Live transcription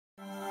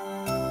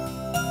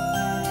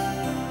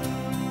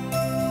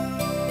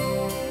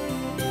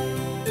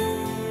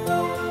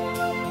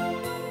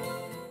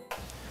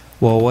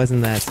Well,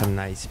 wasn't that some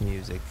nice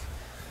music?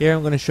 Here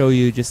I'm going to show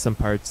you just some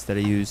parts that I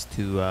used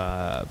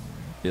to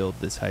build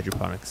this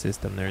hydroponic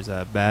system. There's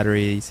a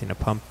battery, you seen a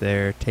pump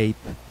there, tape,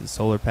 the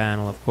solar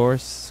panel of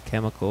course,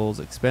 chemicals,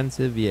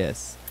 expensive,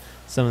 yes.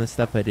 Some of the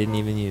stuff I didn't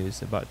even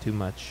use, I bought too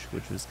much,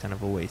 which was kind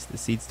of a waste. The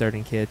seed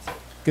starting kit,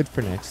 good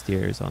for next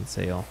year, is on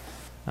sale.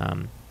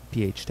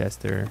 pH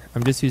tester.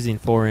 I'm just using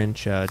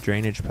 4-inch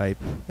drainage pipe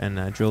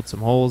and drilled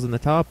some holes in the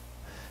top,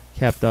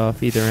 capped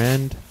off either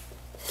end.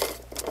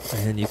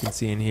 And you can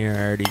see in here I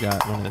already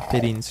got one of the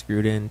fittings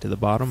screwed in to the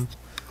bottom.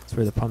 That's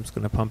where the pump's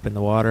going to pump in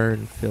the water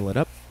and fill it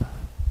up.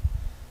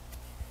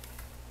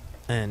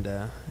 And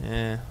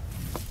yeah,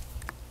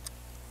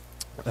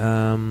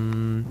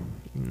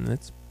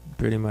 that's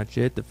pretty much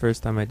it. The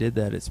first time I did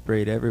that, it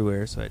sprayed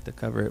everywhere, so I had to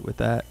cover it with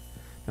that.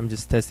 I'm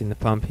just testing the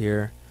pump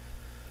here.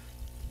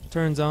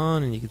 Turns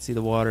on and you can see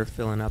the water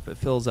filling up. It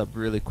fills up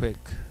really quick.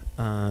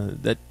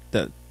 That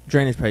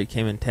drainage pipe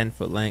came in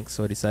 10-foot length,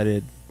 so I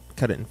decided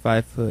cut it in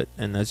 5 foot,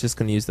 and I was just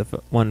going to use the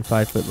one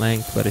 5-foot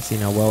length, but I seen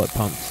how well it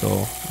pumped, so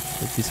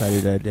I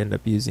decided I'd end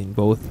up using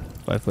both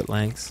 5-foot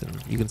lengths.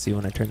 And you can see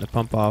when I turn the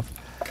pump off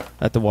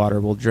that the water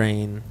will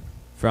drain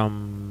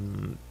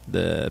from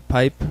the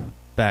pipe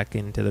back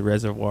into the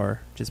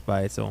reservoir just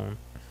by its own.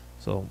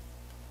 So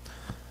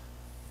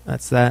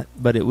that's that,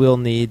 but it will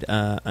need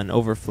an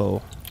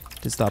overflow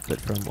to stop it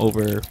from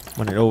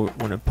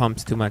when it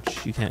pumps too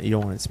much. You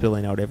don't want it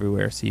spilling out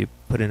everywhere, so you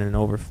put in an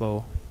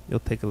overflow. You'll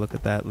take a look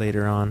at that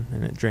later on,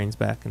 and it drains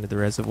back into the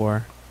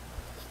reservoir.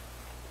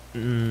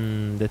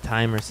 The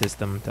timer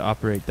system to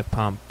operate the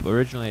pump.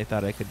 Originally I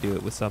thought I could do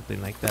it with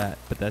something like that,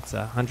 but that's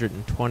a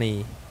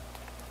 120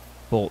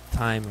 volt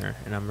timer,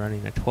 and I'm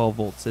running a 12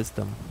 volt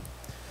system,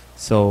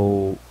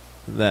 so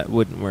that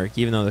wouldn't work.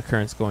 Even though the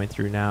current's going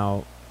through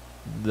now,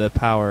 the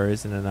power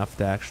isn't enough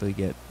to actually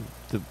get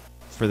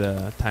for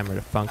the timer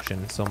to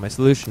function. So my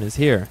solution is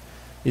here.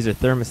 These are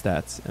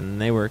thermostats,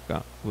 and they work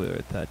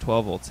with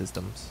 12 volt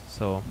systems.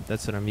 So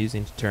that's what I'm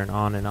using to turn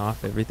on and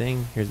off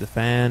everything. Here's the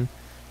fan.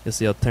 You'll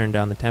see I'll turn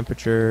down the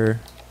temperature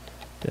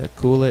to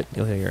cool it.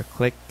 You'll hear a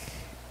click,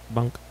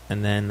 bunk,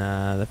 and then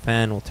the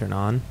fan will turn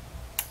on.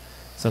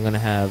 So I'm going to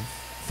have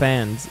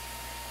fans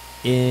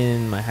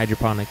in my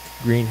hydroponic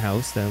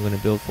greenhouse that I'm going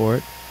to build for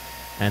it.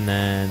 And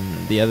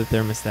then the other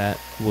thermostat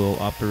will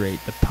operate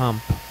the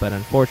pump. But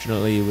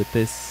unfortunately with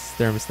this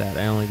thermostat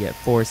I only get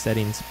 4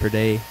 settings per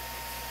day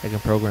I can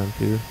program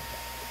to.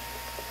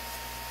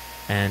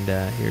 And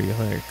here you'll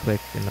hear it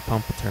click and the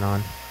pump will turn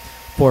on.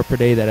 4 per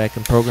day that I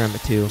can program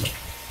it to.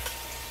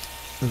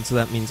 And so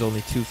that means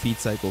only 2 feed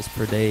cycles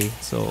per day.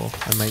 So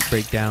I might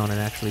break down and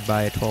actually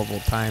buy a 12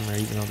 volt timer,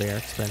 even though they are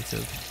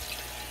expensive.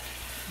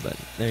 But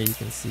there you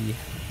can see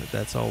that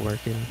that's all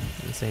working.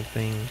 And the same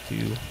thing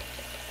to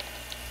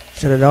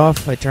shut it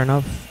off. I turn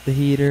off the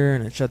heater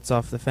and it shuts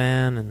off the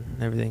fan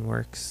and everything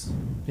works.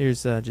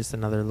 Here's just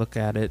another look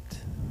at it.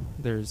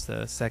 There's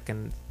a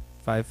second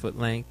 5-foot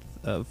length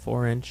of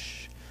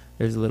 4-inch.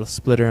 There's a little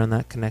splitter on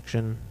that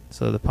connection,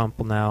 so the pump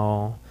will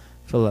now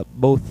fill up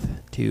both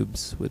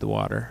tubes with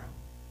water.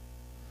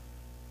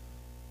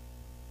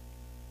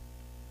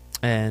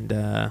 And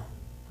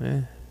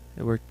it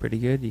worked pretty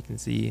good. You can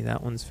see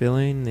that one's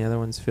filling, the other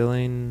one's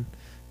filling.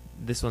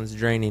 This one's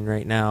draining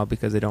right now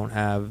because I don't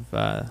have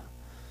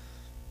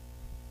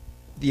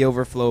the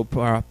overflow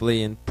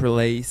properly in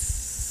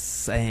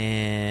place,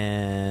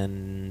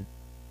 and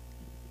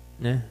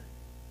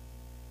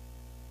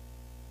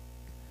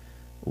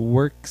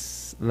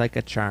works like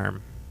a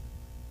charm.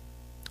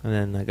 And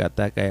then I got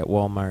that guy at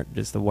Walmart,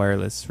 just a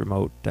wireless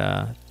remote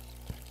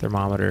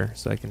thermometer,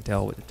 so I can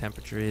tell what the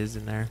temperature is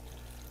in there.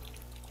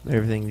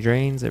 Everything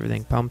drains,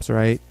 everything pumps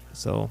right,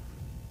 so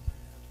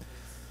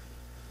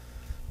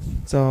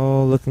it's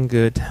all looking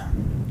good.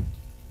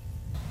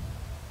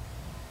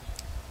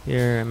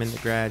 Here I'm in the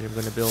garage. I'm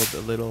going to build a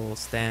little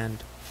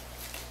stand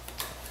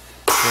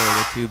for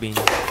the tubing,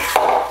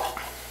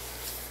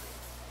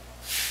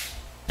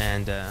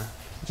 and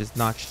just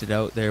notched it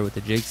out there with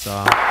the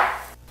jigsaw.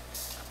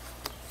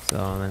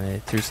 So then I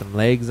threw some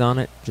legs on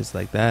it just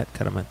like that,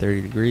 cut them at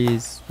 30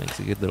 degrees, makes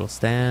a good little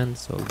stand.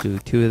 So I'll do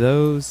 2 of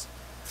those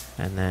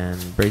and then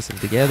brace them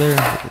together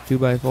with a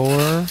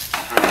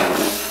 2x4,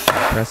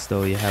 and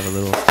presto, you have a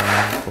little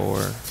stand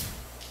for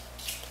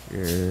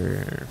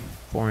your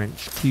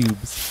 4-inch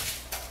cubes.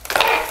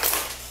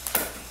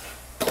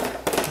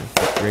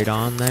 Fit right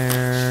on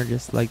there,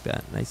 just like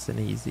that, nice and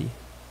easy.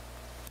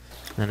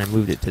 Then I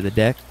moved it to the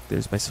deck.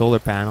 There's my solar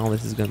panel.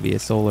 This is going to be a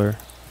solar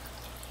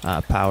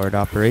powered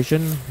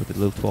operation with a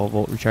little 12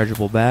 volt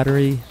rechargeable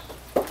battery.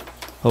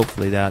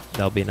 Hopefully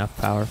that'll be enough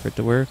power for it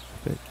to work.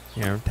 But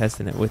I'm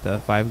testing it with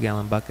a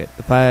 5-gallon bucket.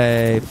 The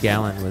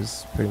 5-gallon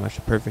was pretty much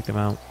the perfect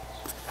amount.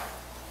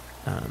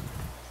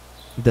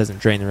 It doesn't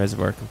drain the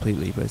reservoir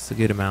completely, but it's a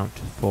good amount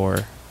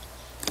for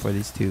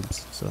these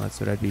tubes. So that's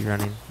what I'd be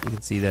running. You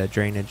can see the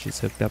drainage is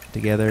hooked up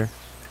together.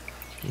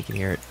 You can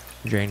hear it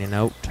draining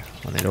out.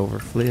 When it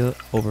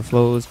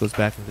overflows, goes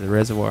back into the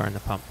reservoir, and the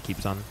pump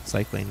keeps on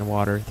cycling the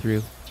water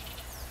through.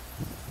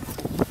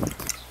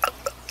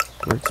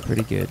 works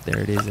pretty good. There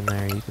it is in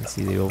there. You can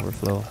see the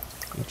overflow,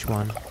 each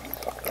one.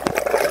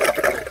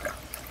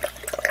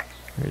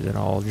 There's it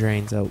all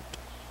drains out.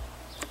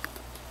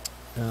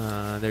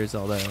 There's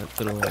all the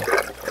little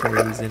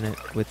trays in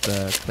it with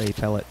the clay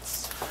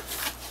pellets.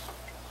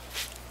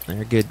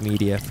 They're good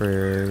media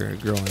for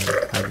growing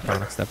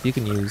hydroponic stuff. You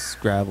can use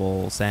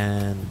gravel,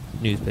 sand,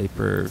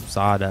 newspaper,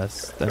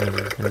 sawdust. I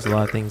mean, there's a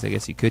lot of things I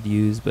guess you could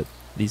use, but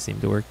these seem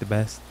to work the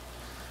best.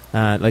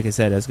 Like I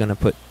said, I was going to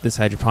put this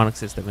hydroponic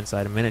system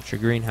inside a miniature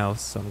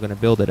greenhouse, so I'm going to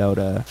build it out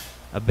a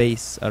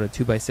base out of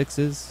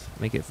 2x6s,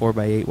 make it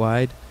 4x8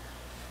 wide.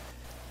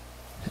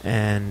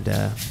 And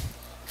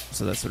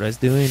so that's what I was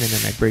doing, and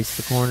then I braced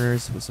the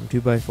corners with some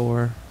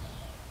 2x4.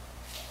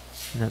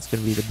 And that's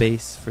going to be the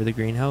base for the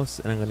greenhouse,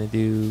 and I'm going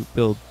to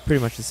build pretty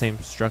much the same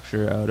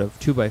structure out of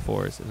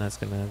 2x4s, and that's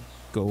going to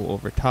go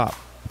over top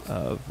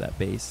of that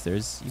base.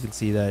 You can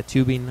see the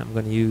tubing I'm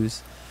going to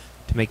use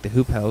to make the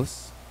hoop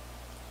house,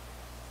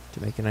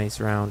 to make a nice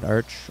round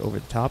arch over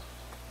the top.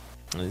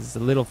 It's a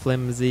little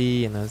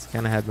flimsy, and I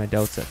kind of had my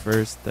doubts at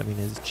first. I mean,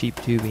 it's cheap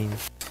tubing,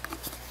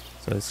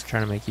 so I was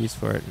trying to make use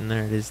for it, and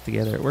there it is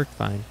together. It worked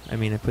fine. I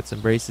mean, I put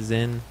some braces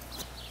in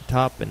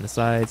top and the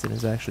sides, and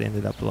it's actually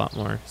ended up a lot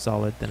more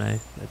solid than I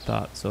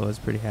thought, so I was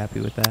pretty happy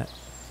with that.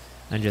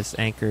 I just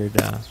anchored,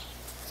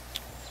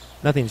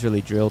 nothing's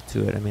really drilled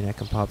to it. I mean, I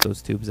can pop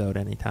those tubes out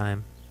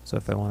anytime, so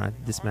if I want to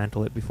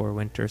dismantle it before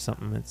winter or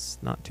something, it's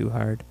not too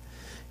hard.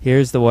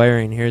 Here's the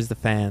wiring, here's the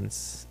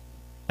fans.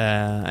 I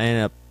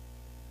ended up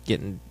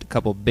getting a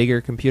couple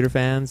bigger computer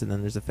fans, and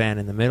then there's a fan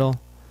in the middle,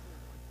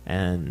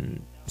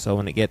 and so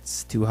when it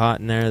gets too hot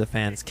in there, the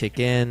fans kick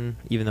in,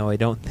 even though I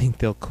don't think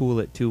they'll cool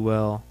it too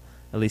well.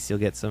 At least you'll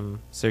get some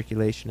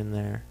circulation in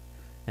there,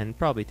 and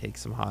probably take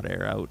some hot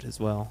air out as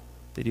well.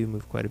 They do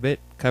move quite a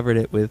bit. Covered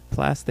it with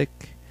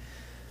plastic,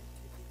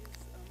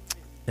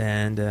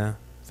 and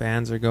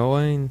fans are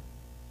going.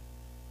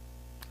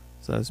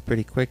 So that was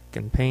pretty quick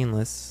and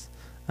painless.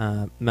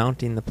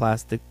 Mounting the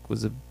plastic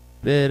was a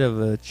bit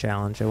of a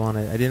challenge.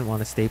 I didn't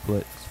want to staple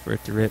it for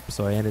it to rip,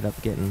 so I ended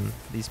up getting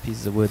these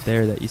pieces of wood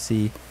there that you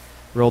see.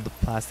 Rolled the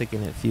plastic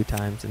in it a few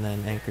times, and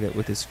then anchored it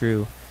with a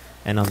screw.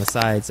 And on the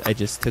sides, I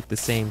just took the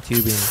same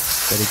tubing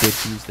that I did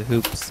to use the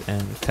hoops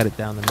and cut it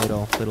down the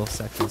middle, little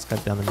sections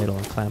cut down the middle,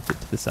 and clamped it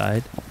to the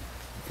side.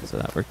 So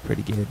that worked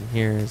pretty good. And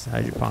here's the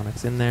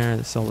hydroponics in there,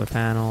 the solar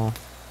panel.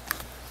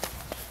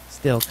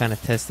 Still kind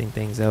of testing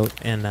things out.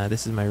 And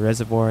this is my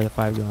reservoir, the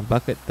 5-gallon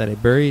bucket that I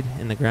buried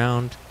in the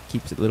ground.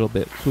 Keeps it a little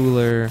bit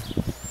cooler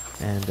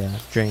and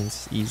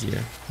drains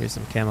easier. Here's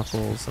some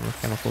chemicals, some of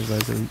the chemicals I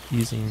was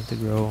using to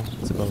grow.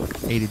 It's about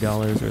 $80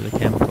 worth of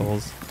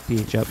chemicals,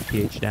 pH up,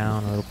 pH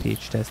down, a little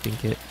pH testing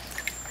kit.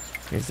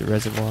 Here's the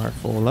reservoir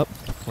full up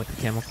with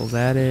the chemicals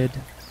added.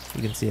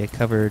 You can see I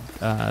covered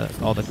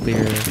all the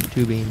clear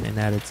tubing and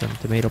added some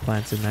tomato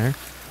plants in there.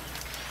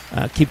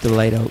 Keep the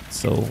light out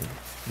so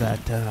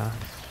that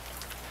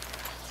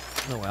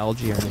no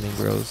algae or anything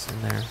grows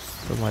in there,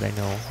 from what I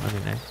know. I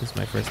mean, this is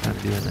my first time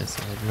doing this,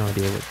 so I have no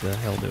idea what the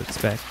hell to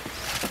expect.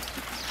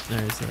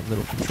 There's a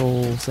little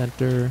control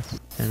center,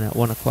 and at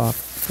 1 o'clock,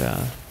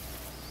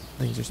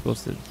 things are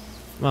supposed to,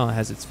 well, it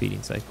has its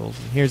feeding cycles.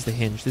 And here's the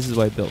hinge. This is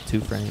why I built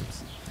 2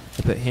 frames.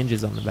 I put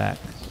hinges on the back,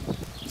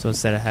 so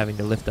instead of having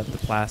to lift up the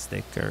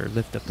plastic or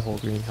lift up the whole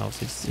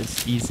greenhouse, it's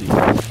just easy with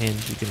a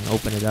hinge. You can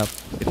open it up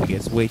if it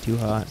gets way too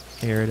hot,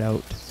 air it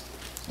out.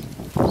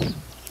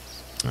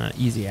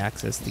 Easy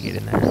access to get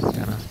in there and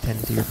kind of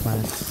tend to your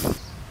plants.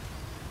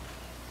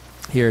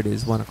 Here it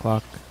is, 1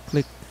 o'clock.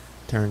 Click,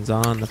 turns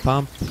on the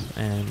pump,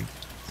 and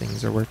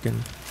things are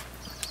working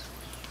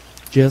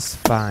just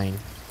fine.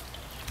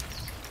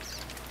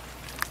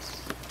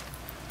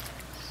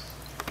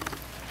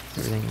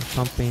 Everything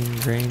pumping,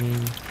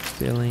 draining,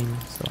 filling.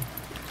 So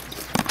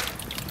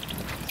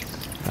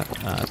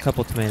a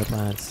couple tomato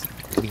plants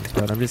being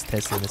sprout. I'm just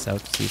testing this out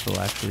to see if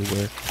it'll actually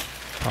work.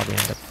 Probably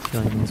end up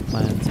killing these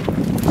plants, but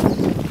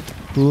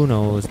who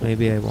knows?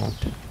 Maybe I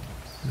won't. It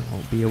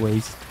won't be a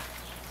waste.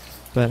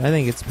 But I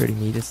think it's pretty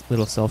neat. It's a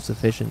little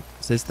self-sufficient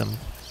system,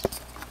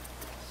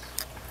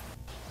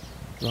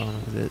 as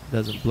long as it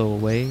doesn't blow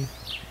away.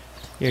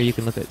 Here you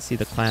can see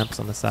the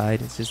clamps on the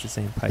side. It's just the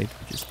same pipe,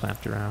 just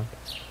clamped around.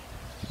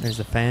 There's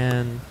the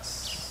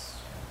fans.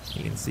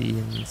 You can see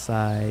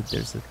inside.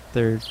 There's a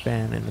 3rd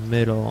fan in the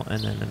middle,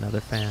 and then another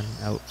fan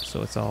out.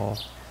 So it's all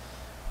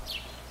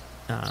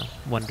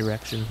one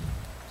direction.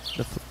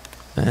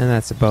 And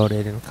that's about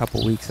it. In a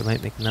couple weeks I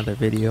might make another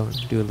video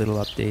and do a little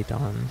update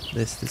on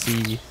this to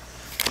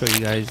show you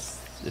guys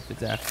if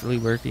it's actually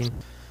working.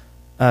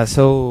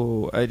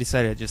 So I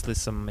decided to just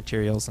list some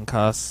materials and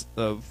costs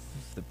of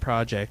the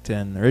project,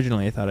 and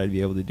originally I thought I'd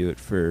be able to do it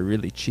for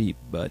really cheap,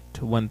 but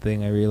one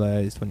thing I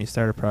realized when you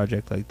start a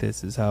project like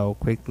this is how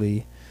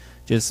quickly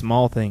just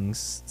small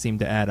things seem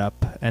to add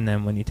up, and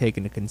then when you take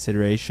into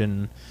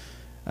consideration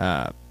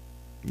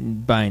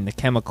buying the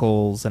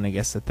chemicals and I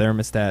guess the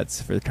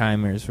thermostats for the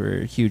timers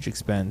were a huge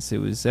expense. It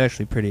was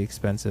actually pretty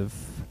expensive.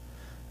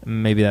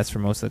 Maybe that's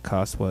where most of the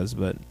cost was,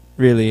 but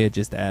really it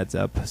just adds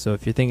up. So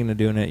if you're thinking of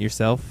doing it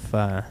yourself,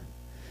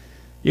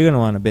 You're going to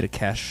want a bit of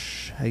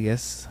cash, I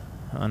guess,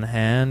 on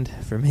hand.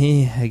 For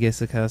me, I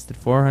guess it costed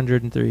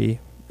 $403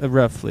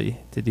 roughly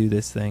to do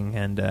this thing,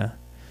 and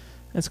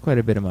that's quite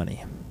a bit of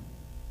money.